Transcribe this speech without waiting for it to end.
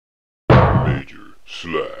Major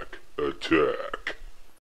Slack attack.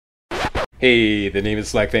 Hey, the name is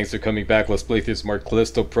Slack. Thanks for coming back. Let's play through some more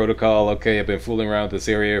Callisto Protocol. Okay, I've been fooling around with this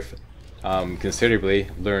area considerably.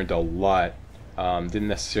 Learned a lot. Didn't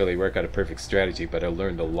necessarily work out a perfect strategy, but I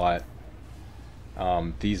learned a lot.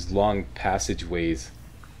 These long passageways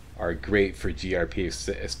are great for GRP,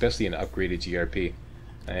 especially an upgraded GRP.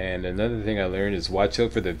 And another thing I learned is watch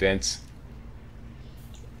out for the vents,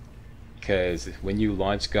 because when you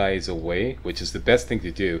launch guys away, which is the best thing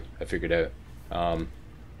to do, I figured out,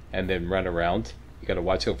 and then run around, you gotta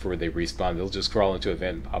watch out for where they respawn. They'll just crawl into a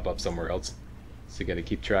vent and pop up somewhere else. So you gotta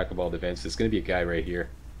keep track of all the vents. There's gonna be a guy right here.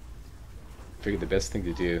 I figured the best thing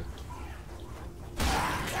to do,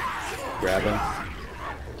 grab him.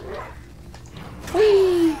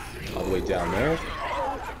 Whee! All the way down there.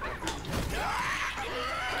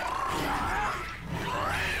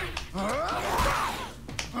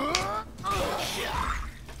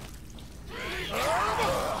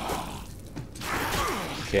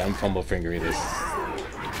 Okay, I'm fumble fingering this. I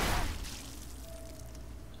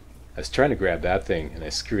was trying to grab that thing and I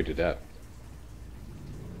screwed it up.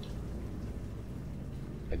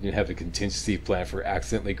 I didn't have a contingency plan for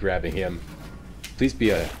accidentally grabbing him. Please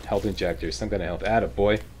be a health injector, some kind of health.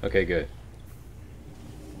 Attaboy. Okay, good.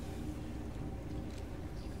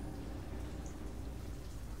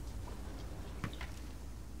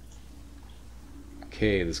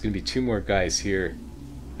 Okay, there's gonna be two more guys here.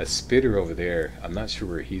 A spitter over there. I'm not sure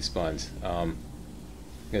where he spawns. I'm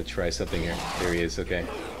gonna try something here. There he is. Okay.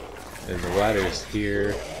 And the ladder's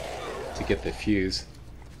here to get the fuse.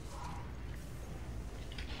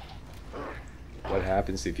 What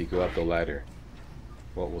happens if you go up the ladder?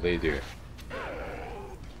 What will they do? Am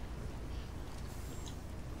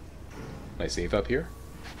I safe up here?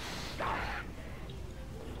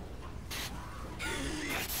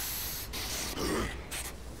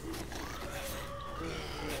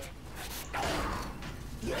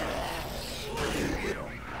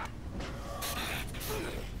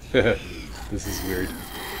 This is weird.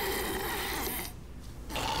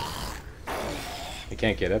 I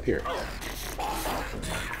can't get up here.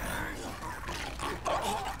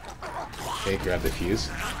 Okay, grab the fuse.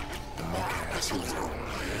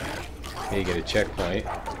 Okay, you get a checkpoint.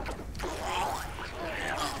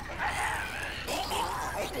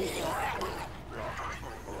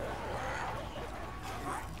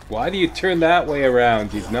 Why do you turn that way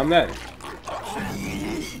around, you numbnut?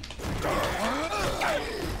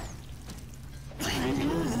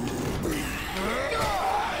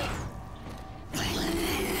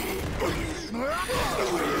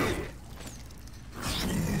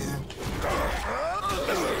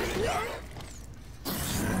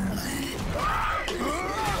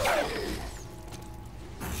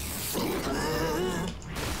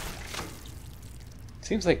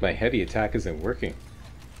 Seems like my heavy attack isn't working.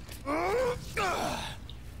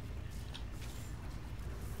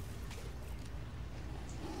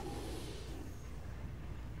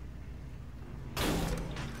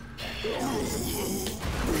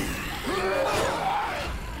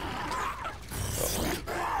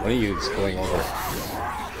 One of you is going over.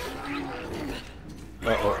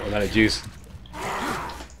 Uh-oh, I'm out of juice.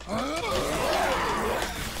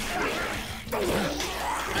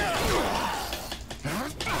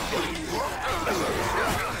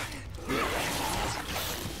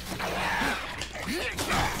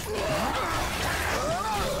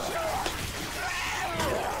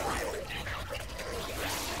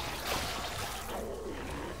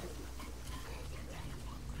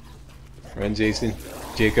 Run, Jason.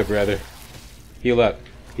 Jacob, rather. Heal up.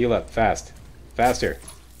 Heal up. Fast. Faster.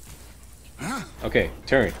 Okay,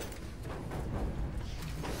 turn.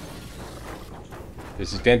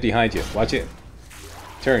 There's a vent behind you. Watch it.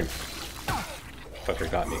 Turn. Fucker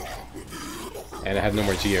got me. And I have no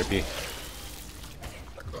more GRP.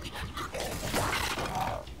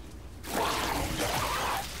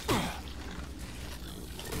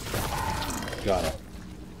 Got him.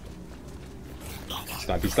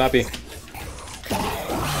 Stompy, stompy.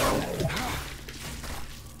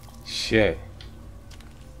 Shit.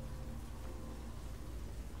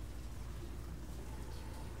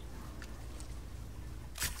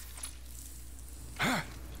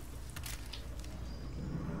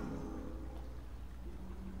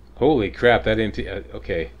 Holy crap, that empty.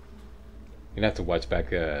 Okay. I'm gonna have to watch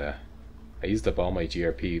back. I used up all my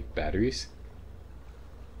GRP batteries.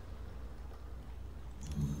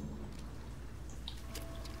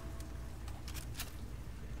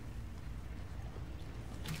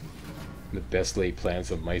 The best laid plans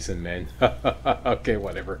of mice and men. Okay,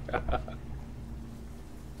 whatever.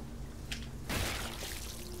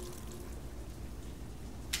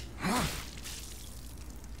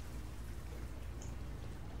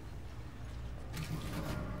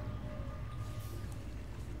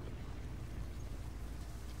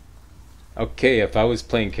 Okay, if I was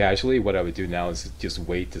playing casually, what I would do now is just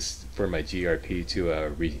wait for my GRP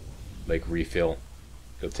to refill.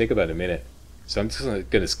 It'll take about a minute, so I'm just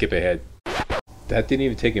gonna skip ahead. That didn't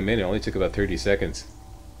even take a minute; it only took about 30 seconds.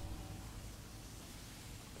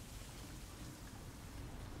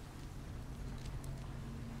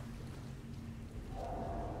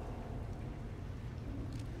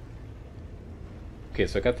 Okay,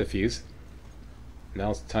 so I got the fuse. Now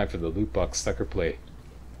it's time for the loot box sucker play.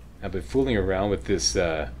 I've been fooling around with this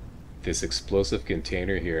this explosive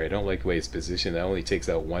container here. I don't like the way it's positioned. That only takes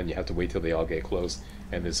out one. You have to wait till they all get close.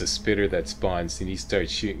 And there's a spitter that spawns, and he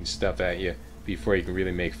starts shooting stuff at you before you can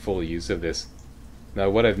really make full use of this.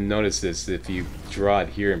 Now what I've noticed is if you draw it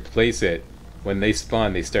here and place it, when they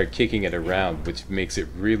spawn they start kicking it around, which makes it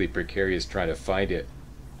really precarious trying to find it.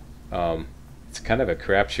 It's kind of a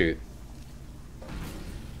crapshoot.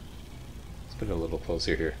 Let's put it a little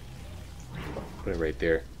closer here. Put it right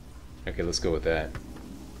there. Okay, let's go with that.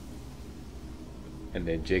 And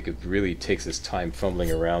then Jacob really takes his time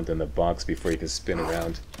fumbling around in the box before he can spin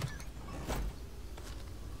around.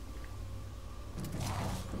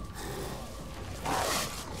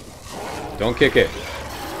 Don't kick it.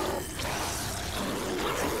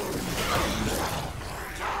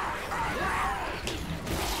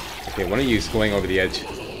 Okay, one of you is going over the edge.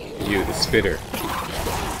 You, the spitter.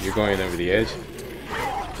 You're going over the edge.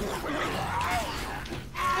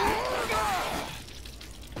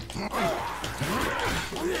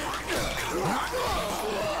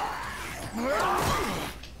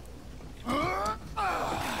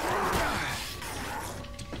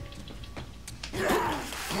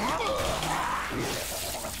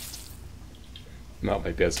 Not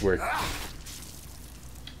my best work.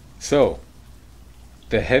 So,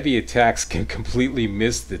 the heavy attacks can completely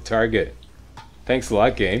miss the target. Thanks a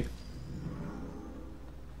lot, game.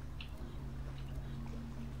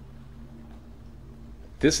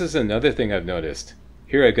 This is another thing I've noticed.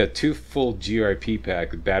 Here I got 2 full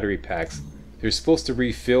GRP battery packs. They're supposed to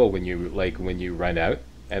refill when you run out,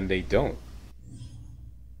 and they don't.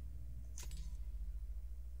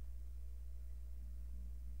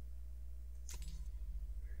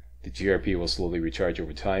 The GRP will slowly recharge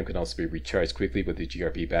over time, can also be recharged quickly with the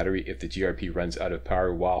GRP battery. If the GRP runs out of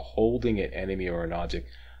power while holding an enemy or an object,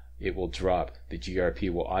 it will drop. The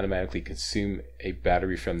GRP will automatically consume a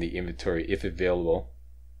battery from the inventory if available.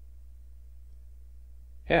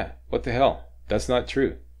 Yeah, what the hell? That's not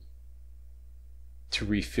true. To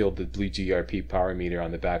refill the blue GRP power meter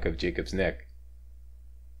on the back of Jacob's neck.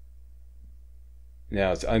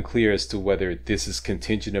 Now, it's unclear as to whether this is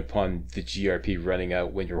contingent upon the GRP running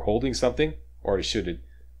out when you're holding something, or should it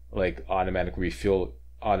automatically refill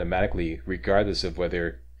automatically regardless of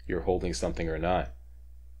whether you're holding something or not.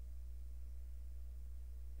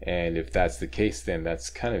 And if that's the case, then that's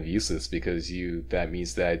kind of useless, because that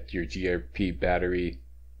means that your GRP battery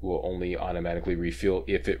will only automatically refill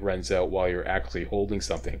if it runs out while you're actually holding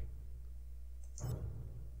something.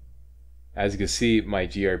 As you can see, my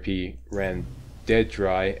GRP ran dead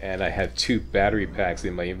dry, and I had 2 battery packs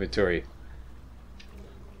in my inventory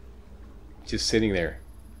just sitting there.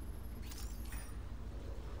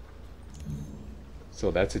 So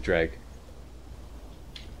that's a drag.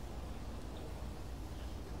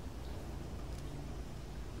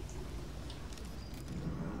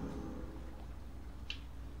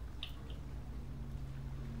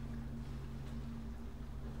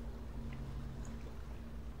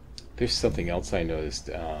 There's something else I noticed.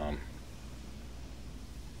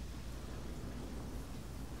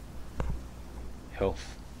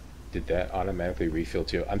 Health. Did that automatically refill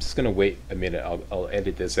too? I'm just gonna wait a minute. I'll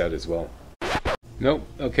edit this out as well. Nope.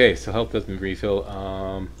 Okay, so health doesn't refill.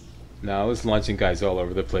 Now I was launching guys all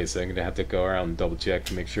over the place, so I'm gonna have to go around and double check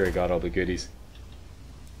to make sure I got all the goodies.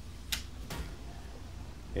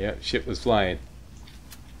 Yeah, shit was flying.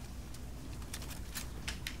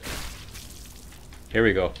 Here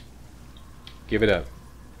we go. Give it up.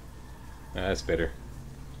 That's better.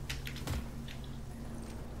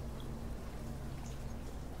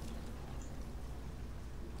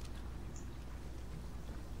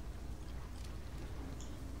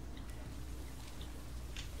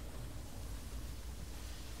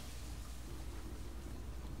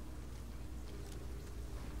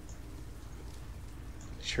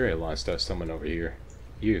 Sure, I launched out someone over here.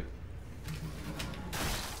 You.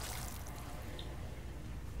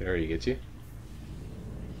 Did I already get you?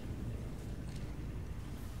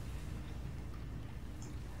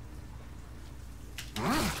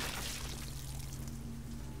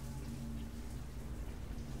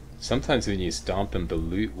 Sometimes when you stomp them, the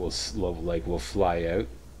loot will fly out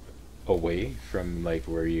away from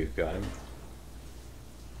where you got him.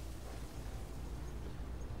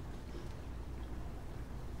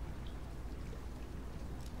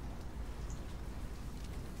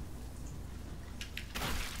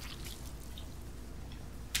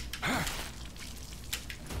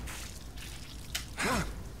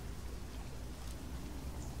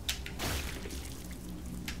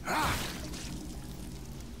 Okay,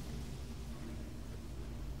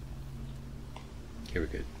 we're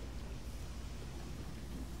good.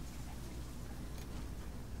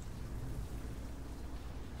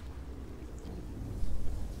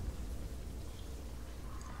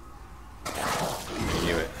 I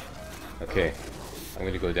knew it. Okay, I'm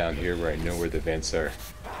gonna go down here where I know where the vents are.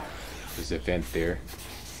 There's a vent there,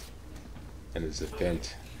 and there's a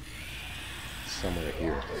vent somewhere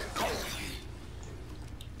here.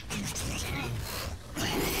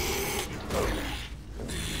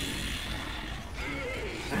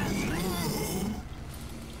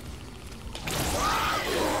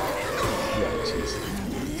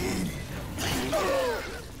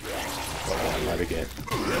 Not again.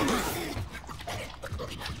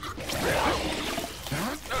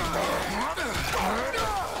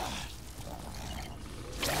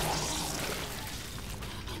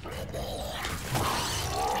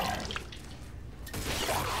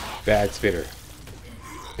 Bad spitter.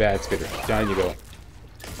 Bad spitter. Down you go.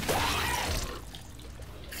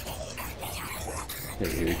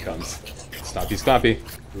 Here he comes. Stompy, stompy.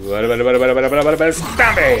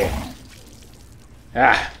 Stompy!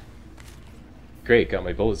 Ah! Great, got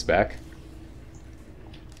my bullets back.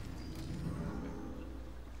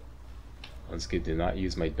 Once again, did not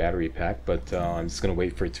use my battery pack, but I'm just gonna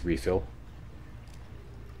wait for it to refill.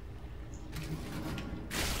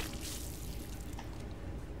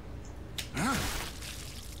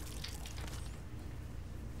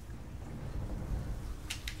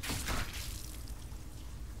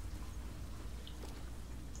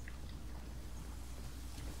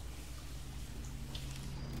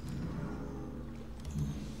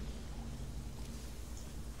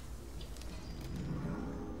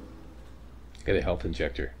 Get a health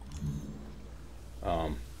injector.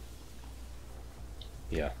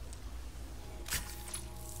 Yeah.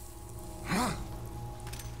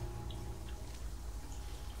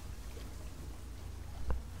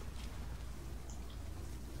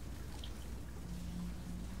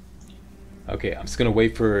 Okay, I'm just gonna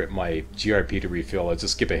wait for my GRP to refill. I'll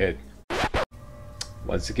just skip ahead.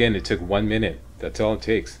 Once again, it took 1 minute. That's all it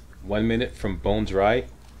takes. 1 minute from bone dry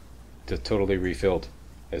to totally refilled.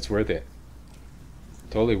 It's worth it.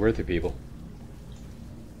 Totally worth it, people.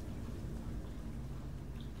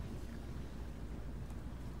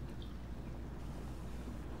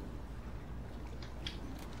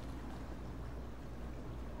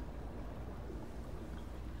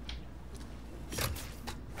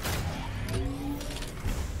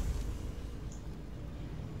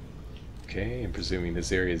 Okay, I'm presuming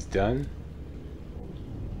this area is done.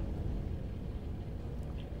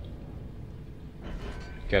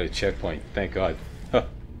 Got a checkpoint, thank God. Huh.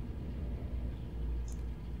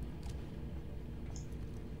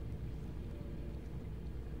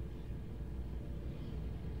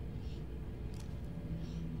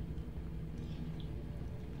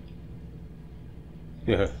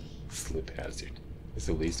 Slip hazard. It's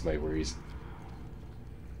the least of my worries.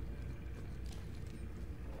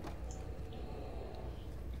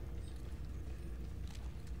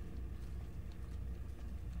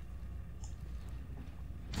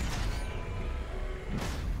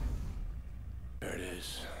 There it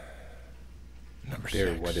is. Number There,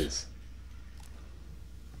 6. what is?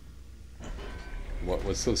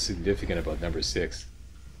 What's so significant about number 6?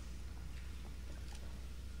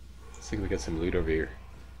 Let's see if we got some loot over here.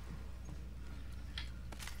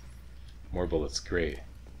 More bullets, great.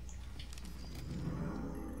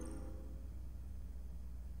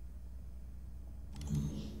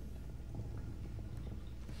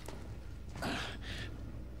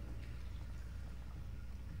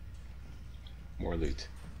 More loot.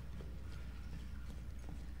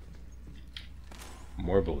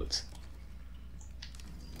 More bullets.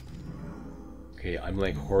 Okay, I'm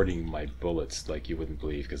like hoarding my bullets like you wouldn't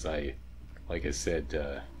believe, because like I said,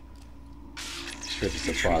 sure there's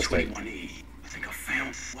a boss fight. I think I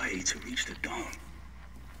found a way to reach the dome.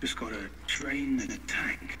 Just gotta drain the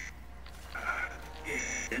tank.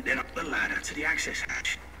 Yeah, then up the ladder to the access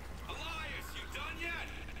hatch. Elias, you done yet?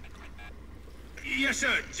 Yes,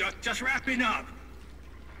 sir. Just wrapping up.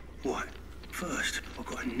 What? First, I've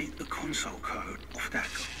got to nick the console code off that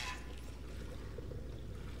guy.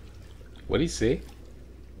 What'd he say?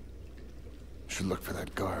 Should look for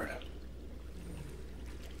that guard.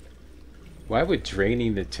 Why would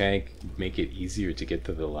draining the tank make it easier to get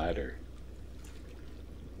to the ladder?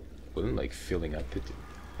 Wouldn't like filling up the...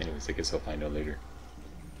 Anyways, I guess I'll find out later.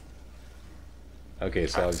 Okay,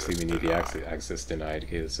 so obviously we need the access denied.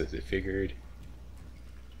 Okay, this is it figured.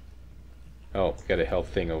 Oh, got a health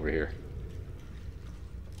thing over here.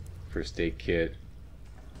 First aid kit.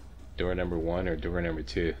 Door number 1 or door number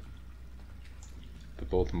 2. They're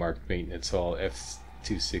both marked maintenance hall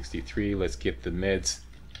F263. Let's get the meds.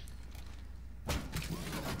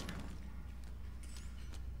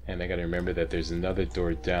 And I gotta remember that there's another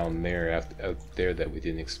door down there, out there, that we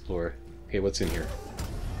didn't explore. Okay, what's in here?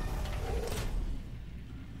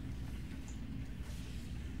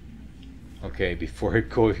 Okay, before I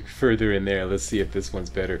go further in there, let's see if this one's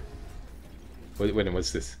better. Wait,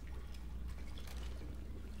 what's this?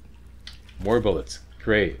 More bullets.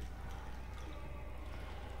 Great.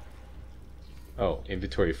 Oh,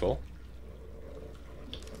 inventory full?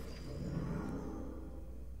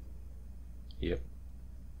 Yep.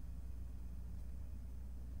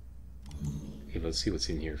 Okay, let's see what's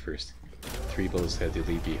in here first. 3 bullets had to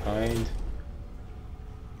leave behind.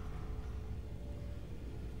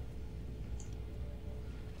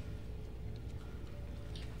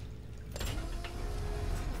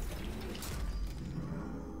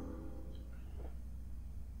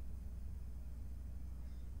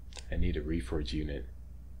 I need a reforge unit.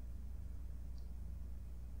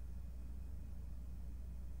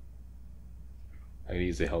 I'm gonna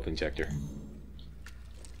use the health injector.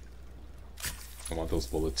 I want those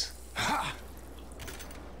bullets. I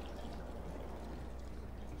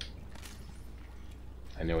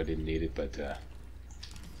know I didn't need it, but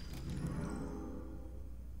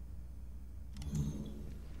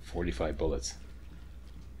 45 bullets.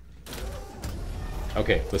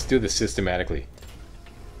 Okay, let's do this systematically.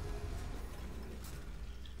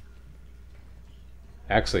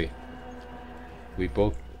 Actually, we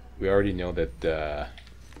already know that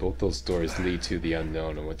both those doors lead to the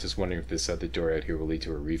unknown, and we're just wondering if this other door out here will lead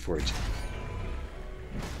to a reforge.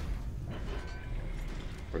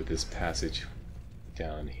 Or this passage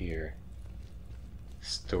down here.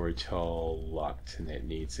 Storage hall locked, and it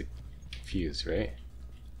needs a fuse, right?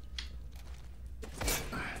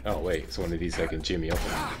 Oh wait, it's one of these I can jimmy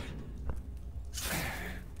open.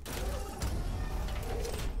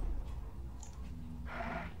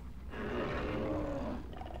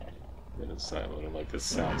 I don't like the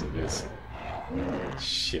sounds of this.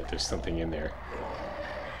 Shit, there's something in there.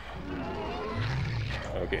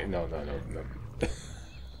 Okay, no.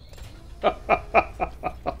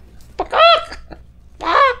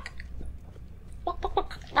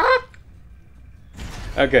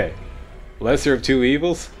 Okay, lesser of two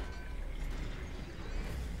evils.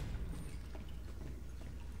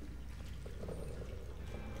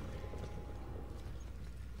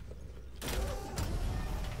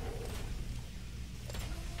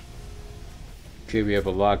 Okay, we have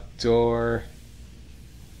a locked door.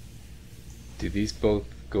 Do these both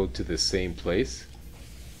go to the same place?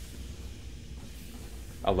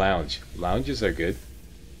 A lounge. Lounges are good.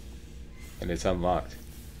 And it's unlocked.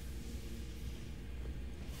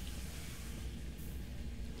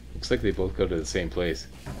 Looks like they both go to the same place.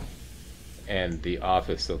 And the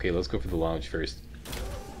office. Okay, let's go for the lounge first.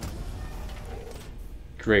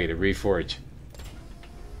 Great, a reforge.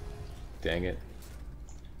 Dang it.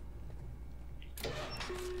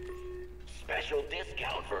 Special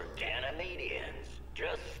discount for Ganymedians.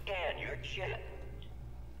 Just scan your chip.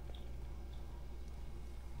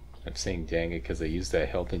 I'm saying dang it because I used that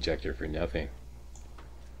health injector for nothing.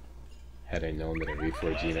 Had I known that a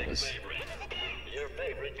reforge unit was... Your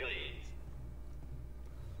favorite please.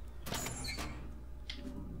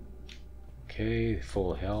 Okay,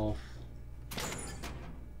 full health.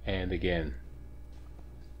 And again.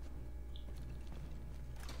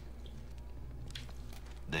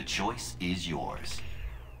 The choice is yours.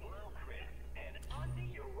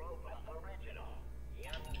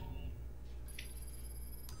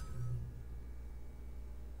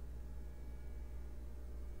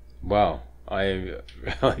 Wow, I'm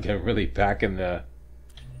really packing the...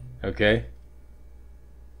 Okay.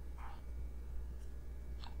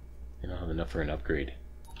 I don't have enough for an upgrade.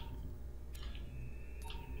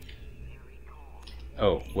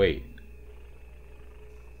 Oh, wait.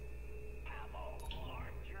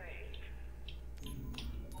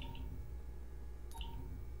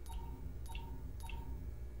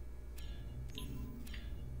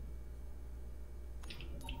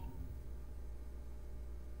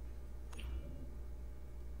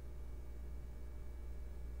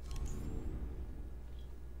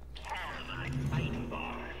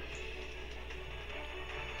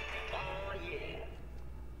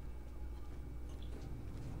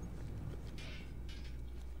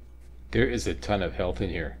 There is a ton of health in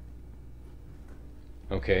here.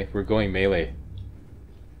 Okay, we're going melee.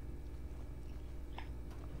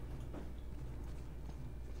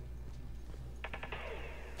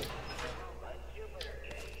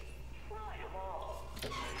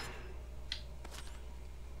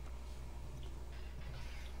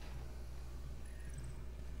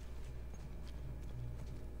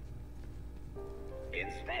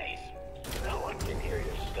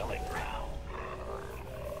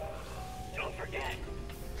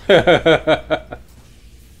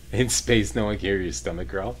 In space, no one can hear your stomach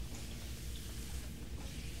growl.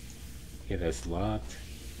 Yeah, that's locked.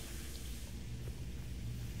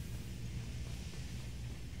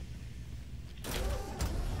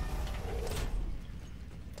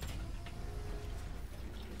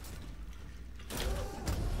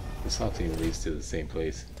 This all team leads to the same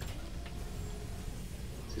place.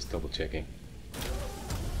 Just double checking.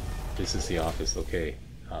 This is the office, okay.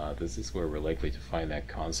 This is where we're likely to find that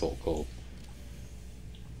console code.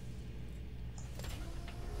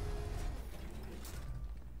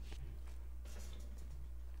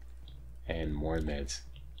 And more meds.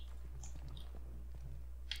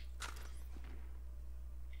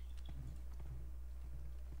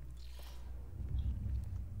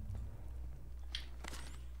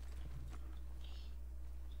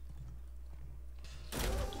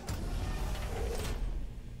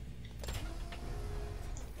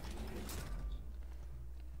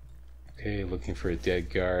 Okay, looking for a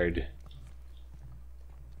dead guard.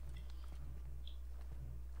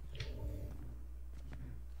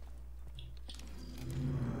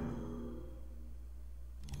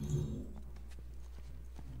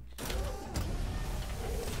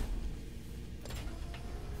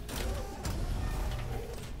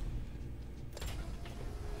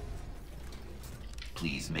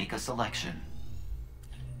 Please make a selection.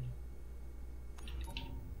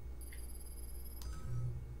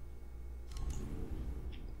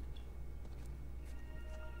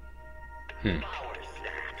 Power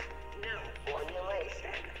snack. New formulation.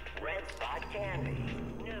 Red spot candy.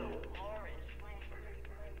 New orange flavor.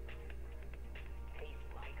 Tastes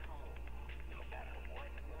like home. No matter what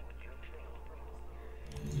mood you're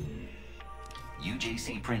in.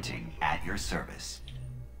 UJC Printing at your service.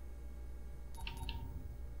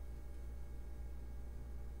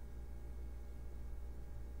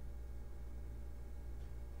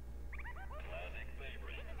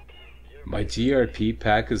 My GRP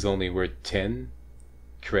pack is only worth 10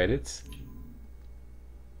 credits.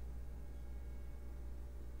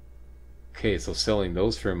 Okay, so selling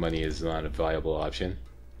those for money is not a viable option.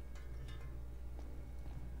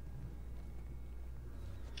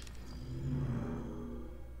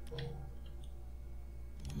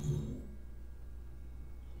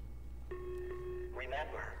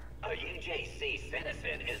 Remember, a UJC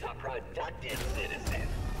citizen is a productive citizen.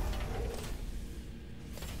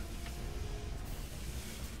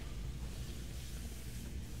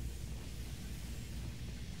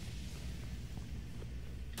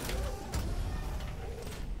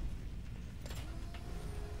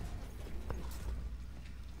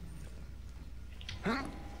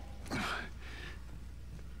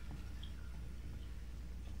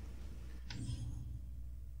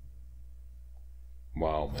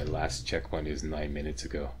 Wow, my last checkpoint is 9 minutes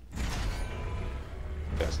ago.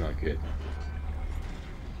 That's not good.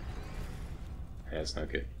 That's not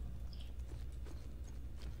good.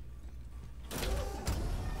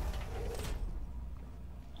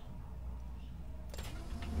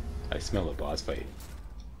 I smell a boss fight.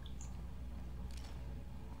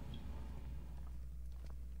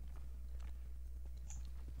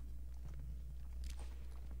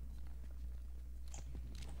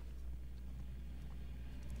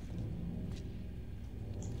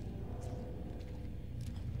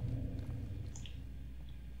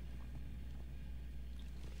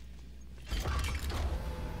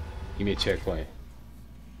 Give me a checkpoint.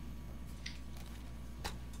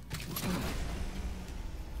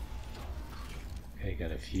 Okay, got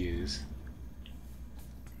a fuse.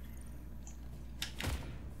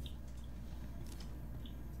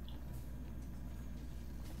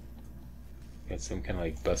 Got some kind of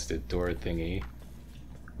like busted door thingy.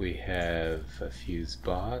 We have a fuse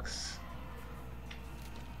box.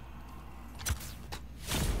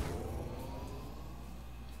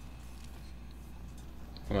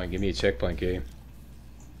 Come on, give me a checkpoint, game.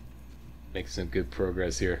 Make some good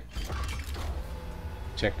progress here.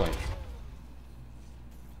 Checkpoint.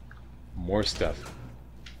 More stuff.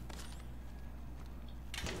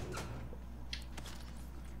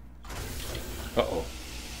 Uh-oh.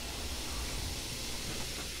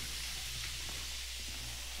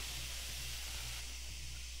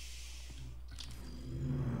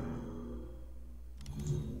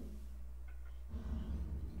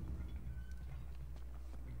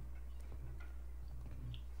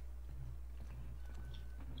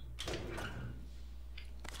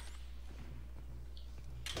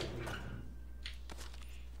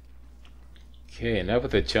 Okay, enough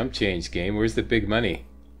with the jump change game. Where's the big money?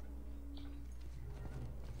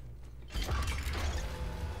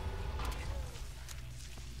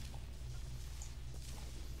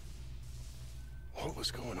 What was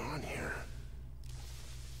going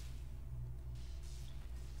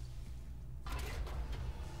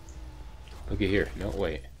Look at here. No,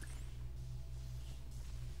 wait.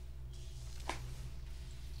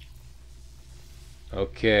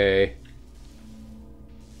 Okay.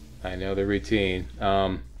 I know the routine.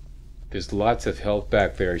 There's lots of health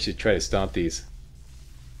back there. I should try to stomp these.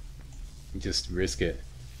 Just risk it.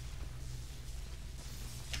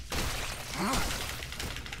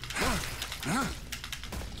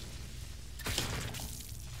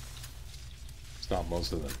 Stomp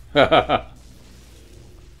most of them.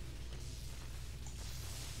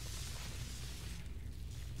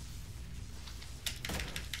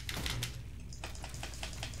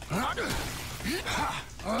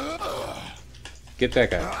 Get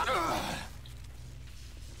that guy.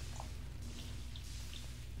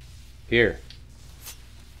 Here.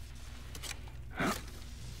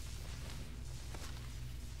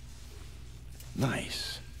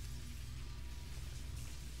 Nice.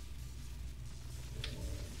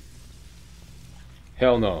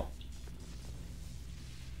 Hell no.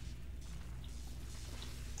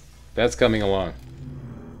 That's coming along.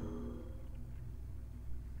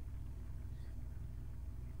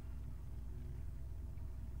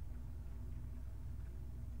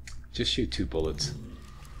 Just shoot 2 bullets.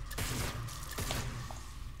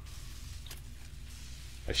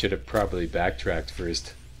 I should have probably backtracked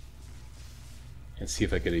first and see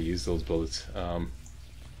if I could have used those bullets.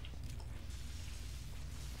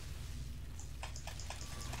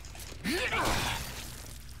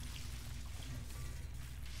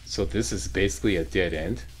 So this is basically a dead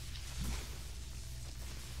end.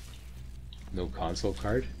 No console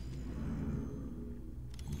card.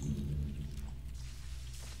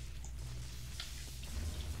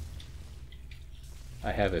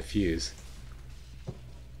 I have a fuse.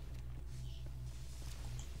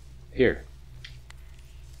 Here.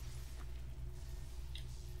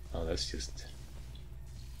 Oh, that's just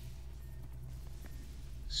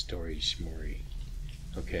storage mori.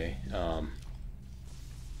 Okay.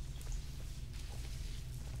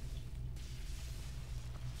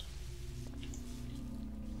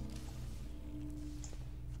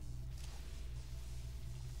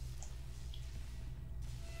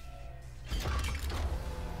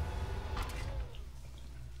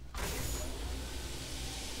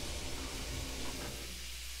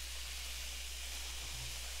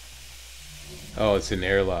 Oh, it's an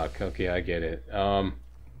airlock. Okay, I get it.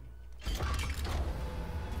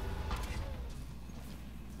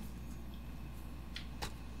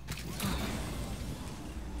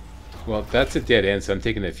 Well, that's a dead end, so I'm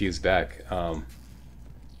taking the fuse back.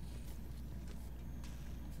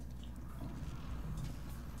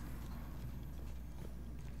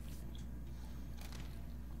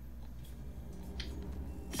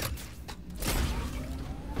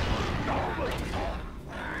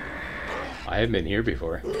 I haven't been here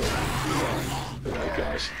before. Oh my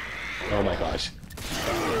gosh. Oh my gosh.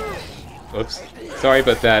 Oops. Sorry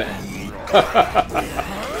about that.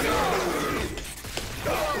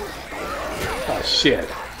 Oh shit.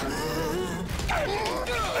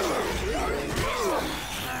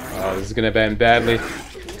 Oh, this is gonna end badly.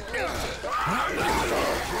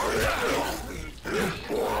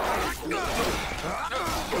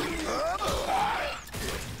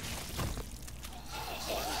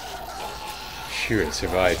 Sure, it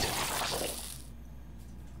survived.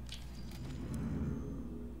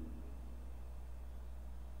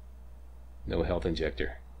 No health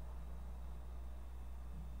injector.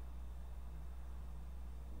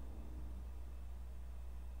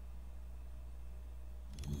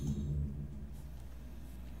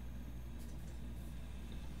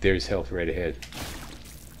 There's health right ahead.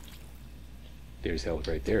 There's health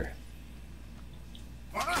right there.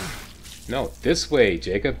 No, this way,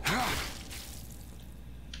 Jacob.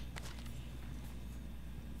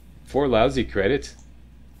 4 lousy credits.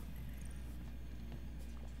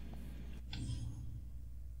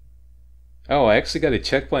 Oh, I actually got a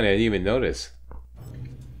checkpoint I didn't even notice.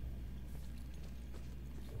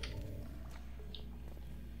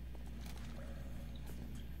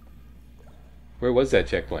 Where was that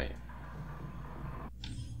checkpoint?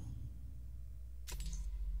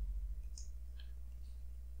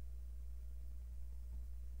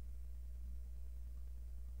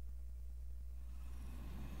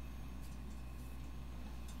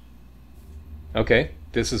 Okay,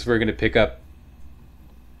 this is where we're going to pick up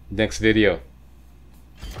next video.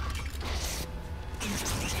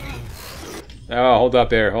 Oh, hold up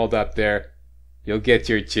there, hold up there. You'll get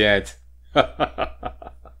your chance. Let's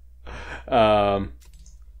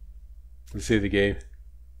see the game.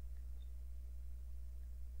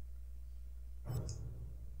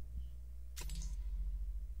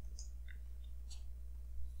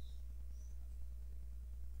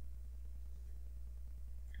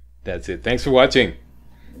 that's it. Thanks for watching.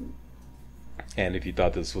 And if you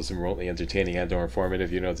thought this was remotely entertaining and or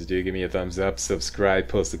informative, you know what to do. Give me a thumbs up, subscribe,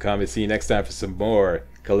 post a comment. See you next time for some more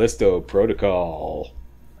Callisto Protocol.